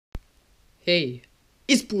Hey,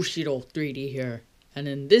 it's Bushido 3D here, and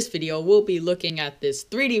in this video we'll be looking at this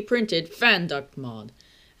 3D printed fan duct mod,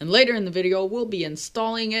 and later in the video we'll be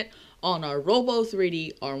installing it on our Robo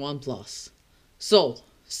 3D R1 Plus. So,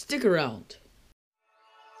 stick around.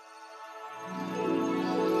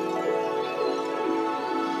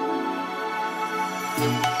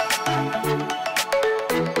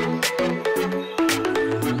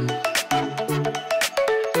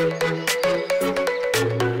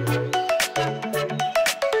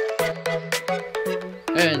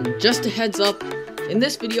 And just a heads up, in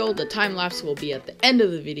this video the time-lapse will be at the end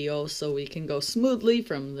of the video so we can go smoothly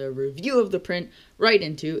from the review of the print right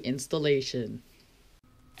into installation.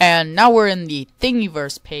 And now we're in the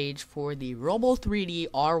Thingiverse page for the Robo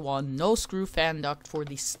 3D R1 no screw fan duct for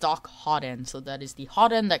the stock hot end. So that is the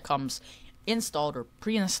hot end that comes installed or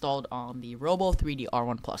pre-installed on the Robo 3D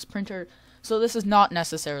R1 Plus printer. So this is not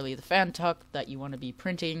necessarily the fan duct that you want to be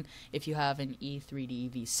printing if you have an E3D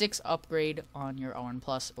V6 upgrade on your R1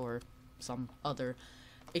 Plus or some other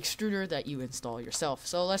extruder that you install yourself.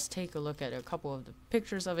 So let's take a look at a couple of the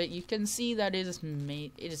pictures of it. You can see that it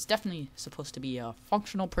is definitely supposed to be a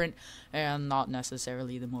functional print and not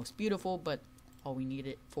necessarily the most beautiful, but all we need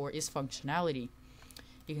it for is functionality.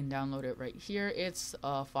 You can download it right here. It's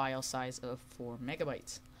a file size of 4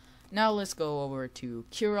 megabytes. Now let's go over to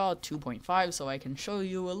Cura 2.5 so I can show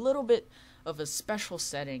you a little bit of a special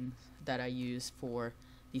setting that I use for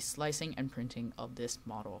the slicing and printing of this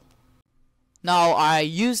model. Now I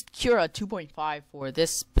used Cura 2.5 for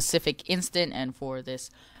this specific instant and for this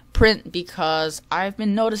print because I've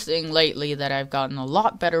been noticing lately that I've gotten a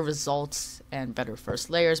lot better results and better first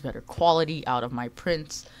layers, better quality out of my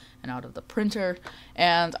prints and out of the printer,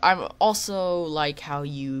 and I also like how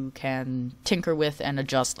you can tinker with and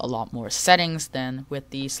adjust a lot more settings than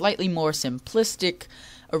with the slightly more simplistic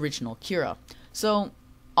original Cura. So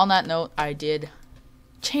on that note, I did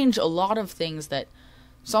change a lot of things that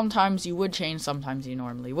sometimes you would change, sometimes you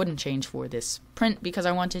normally wouldn't change for this print because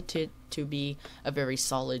I wanted it to be a very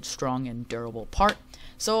solid, strong, and durable part.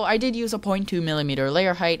 So I did use a 0.2mm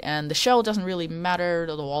layer height, and the shell doesn't really matter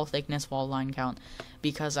to the wall thickness, wall line count,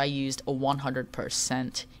 because I used a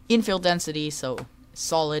 100% infill density, so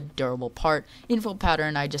solid, durable part. Infill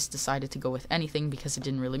pattern, I just decided to go with anything because it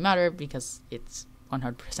didn't really matter because it's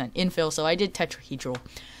 100% infill, so I did tetrahedral.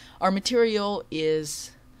 Our material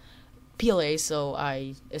is PLA, so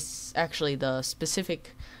it's actually the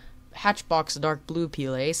specific HATCHBOX dark blue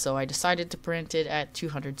PLA, so I decided to print it at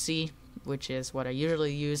 200C, which is what I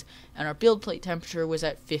usually use, and our build plate temperature was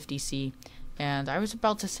at 50C, and I was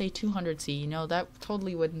about to say 200C. You know, that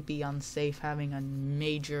totally wouldn't be unsafe, having a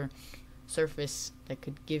major surface that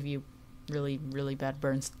could give you really, really bad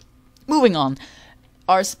burns. Moving on,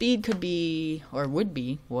 our speed could be, or would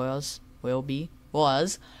be, was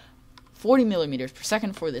 40 millimeters per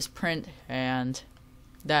second for this print, and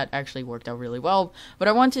that actually worked out really well, but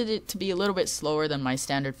I wanted it to be a little bit slower than my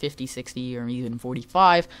standard 50, 60, or even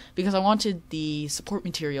 45 because I wanted the support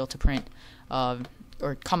material to print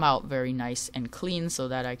or come out very nice and clean so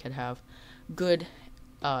that I could have good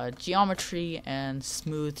geometry and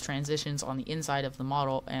smooth transitions on the inside of the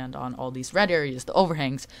model and on all these red areas, the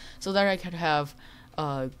overhangs, so that I could have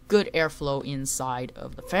good airflow inside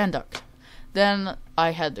of the fan duct. Then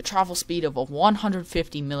I had the travel speed of a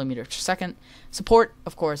 150 millimeters per second. Support,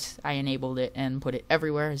 of course, I enabled it and put it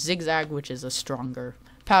everywhere. Zigzag, which is a stronger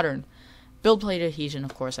pattern. Build plate adhesion,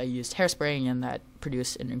 of course, I used hairspraying, and that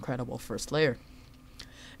produced an incredible first layer.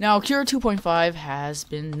 Now, Cura 2.5 has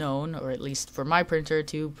been known, or at least for my printer,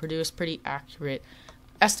 to produce pretty accurate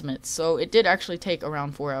estimates. So it did actually take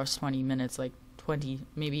around 4 hours, 20 minutes, like 20,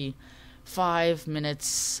 maybe 5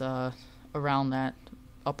 minutes around that.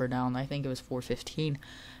 Up or down, I think it was 4:15,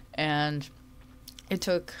 and it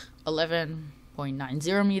took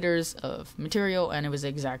 11.90 meters of material, and it was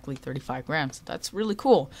exactly 35 grams. That's really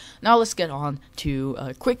cool. Now let's get on to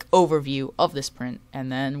a quick overview of this print,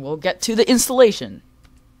 and then we'll get to the installation.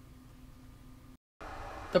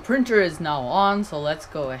 The printer is now on, so let's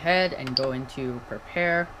go ahead and go into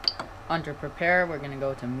prepare. Under prepare, we're going to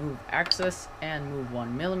go to move axis and move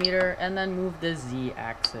 1 millimeter, and then move the Z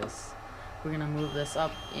axis. We're going to move this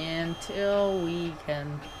up until we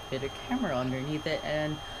can fit a camera underneath it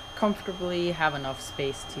and comfortably have enough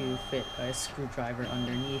space to fit a screwdriver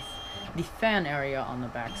underneath the fan area on the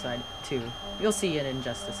backside too. You'll see it in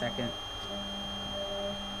just a second.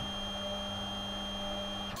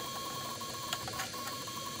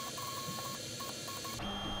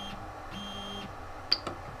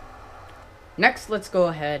 Next, let's go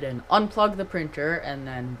ahead and unplug the printer and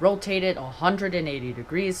then rotate it 180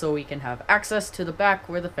 degrees so we can have access to the back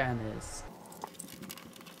where the fan is.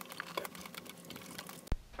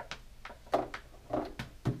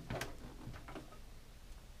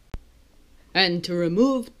 And to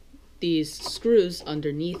remove these screws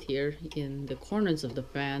underneath here in the corners of the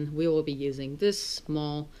fan, we will be using this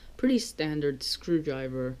small, pretty standard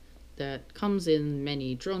screwdriver that comes in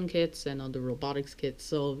many drone kits and other robotics kits,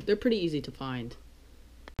 so they're pretty easy to find.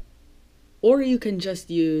 Or you can just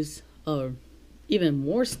use a even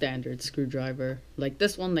more standard screwdriver, like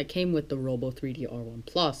this one that came with the Robo 3D R1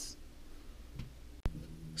 Plus.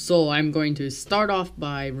 So I'm going to start off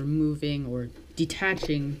by removing or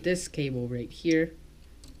detaching this cable right here.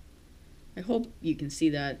 I hope you can see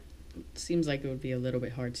that. It seems like it would be a little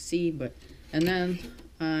bit hard to see, but and then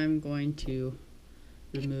I'm going to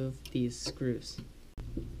remove these screws.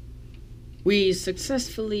 We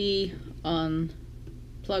successfully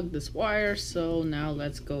unplugged this wire, so now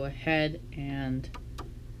let's go ahead and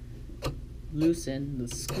loosen the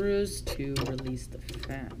screws to release the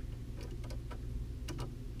fan.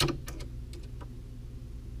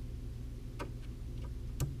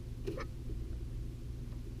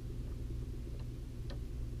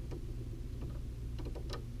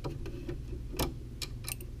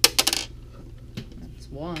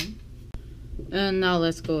 One, and now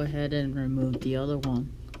let's go ahead and remove the other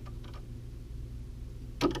one.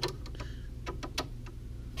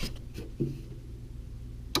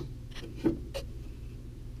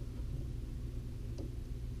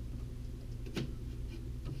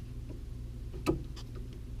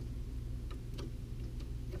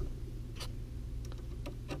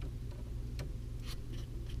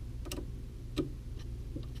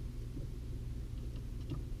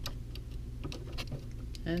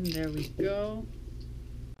 And there we go.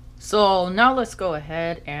 So now let's go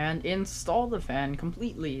ahead and install the fan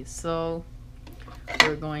completely. So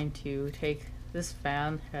we're going to take this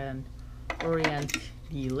fan and orient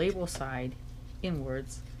the label side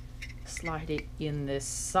inwards, slide it in this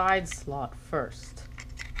side slot first,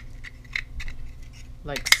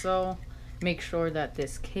 like so. Make sure that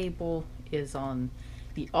this cable is on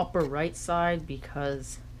the upper right side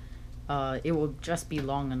because it will just be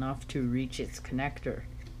long enough to reach its connector.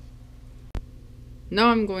 Now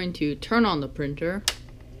I'm going to turn on the printer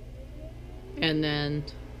and then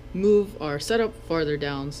move our setup farther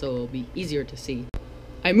down so it'll be easier to see.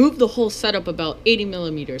 I moved the whole setup about 80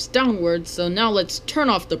 millimeters downwards, so now let's turn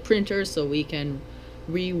off the printer so we can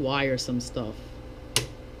rewire some stuff.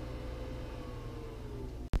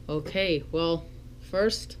 Okay, well,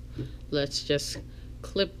 first let's just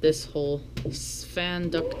clip this whole fan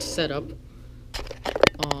duct setup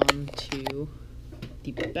onto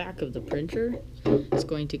the back of the printer. It's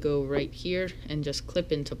going to go right here and just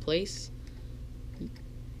clip into place.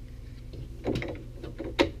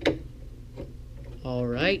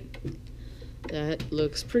 Alright, that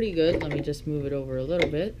looks pretty good. Let me just move it over a little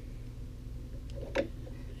bit.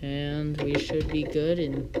 And we should be good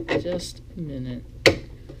in just a minute.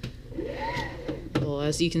 Well,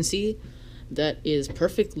 as you can see, that is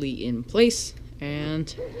perfectly in place.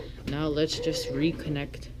 And now let's just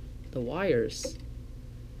reconnect the wires.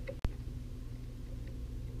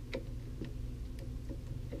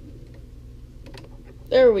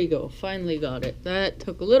 There we go, finally got it. That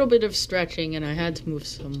took a little bit of stretching and I had to move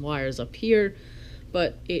some wires up here,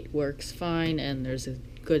 but it works fine and there's a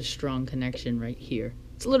good strong connection right here.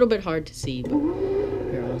 It's a little bit hard to see, but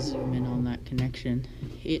here, I'll zoom in on that connection.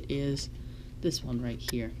 It is this one right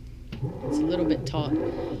here. It's a little bit taut,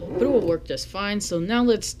 but it will work just fine. So now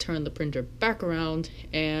let's turn the printer back around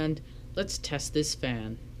and let's test this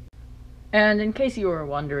fan. And in case you were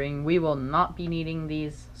wondering, we will not be needing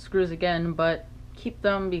these screws again, but keep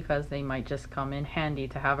them because they might just come in handy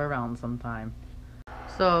to have around sometime.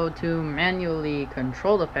 So to manually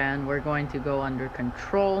control the fan, we're going to go under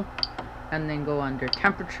control and then go under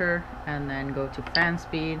temperature and then go to fan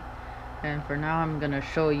speed. And for now I'm going to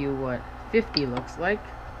show you what 50 looks like.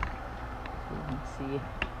 So you can see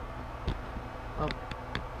up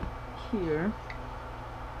here.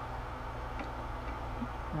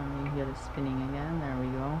 Let me get it spinning again. There we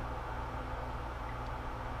go.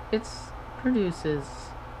 It produces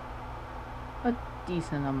a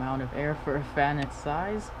decent amount of air for a fan its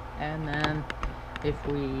size. And then if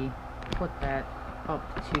we put that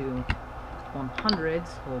up to 100,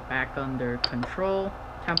 so back under control,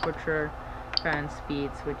 temperature, fan speed,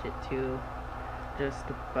 switch it to just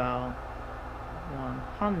about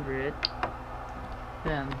 100,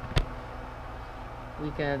 then we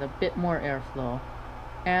get a bit more airflow.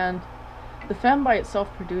 And the fan by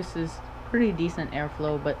itself produces pretty decent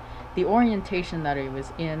airflow, but the orientation that it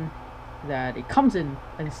was in, that it comes in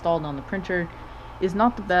installed on the printer, is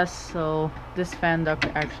not the best, so this fan duct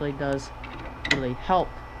actually does really help.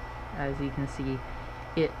 As you can see,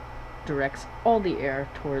 it directs all the air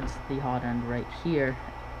towards the hot end right here,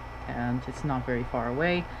 and it's not very far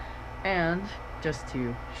away. And just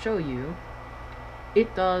to show you,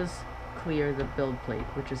 it does clear the build plate,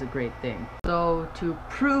 which is a great thing. So to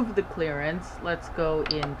prove the clearance, let's go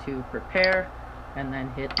into prepare and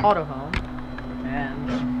then hit auto home, and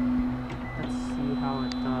let's see how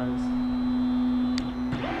it does.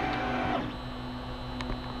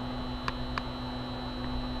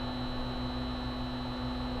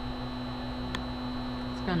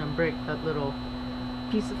 It's gonna break that little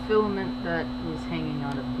piece of filament that is hanging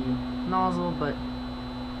out of the nozzle, but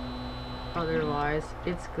otherwise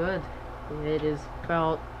it's good. It is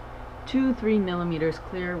about 2-3 millimeters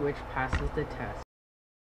clear, which passes the test.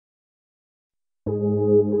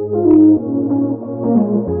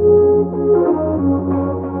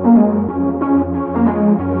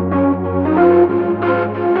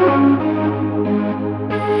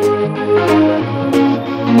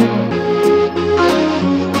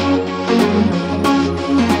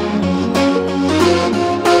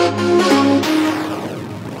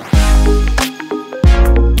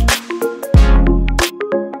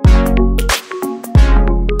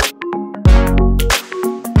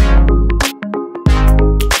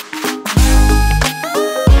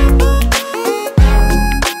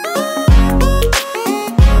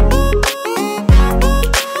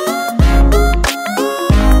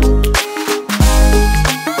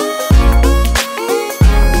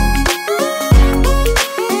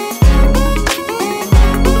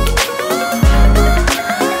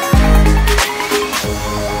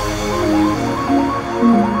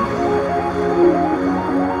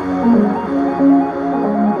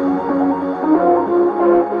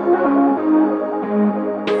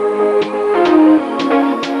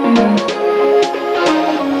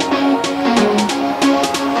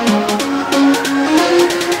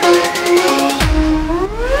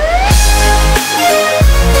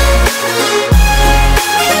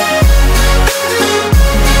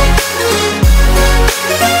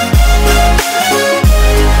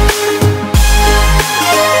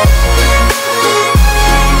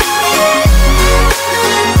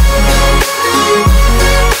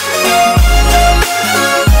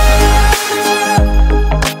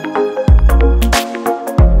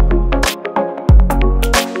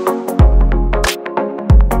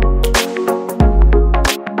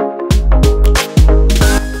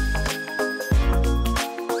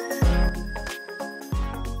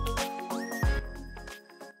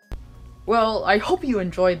 Well, I hope you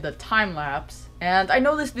enjoyed the time lapse, and I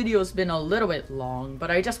know this video has been a little bit long, but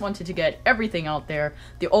I just wanted to get everything out there,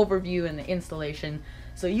 the overview and the installation,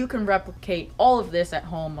 so you can replicate all of this at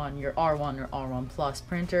home on your R1 or R1 Plus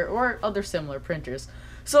printer or other similar printers.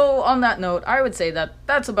 So on that note, I would say that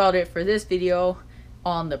that's about it for this video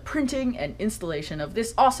on the printing and installation of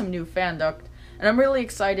this awesome new fan duct, and I'm really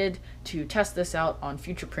excited to test this out on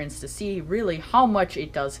future prints to see really how much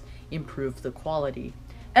it does improve the quality.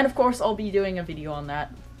 And of course, I'll be doing a video on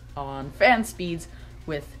that, on fan speeds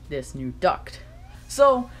with this new duct.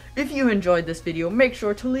 So, if you enjoyed this video, make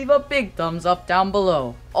sure to leave a big thumbs up down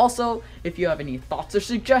below. Also, if you have any thoughts or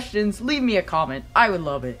suggestions, leave me a comment, I would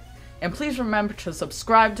love it. And please remember to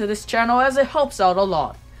subscribe to this channel as it helps out a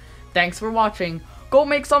lot. Thanks for watching, go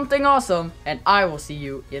make something awesome, and I will see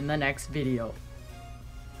you in the next video.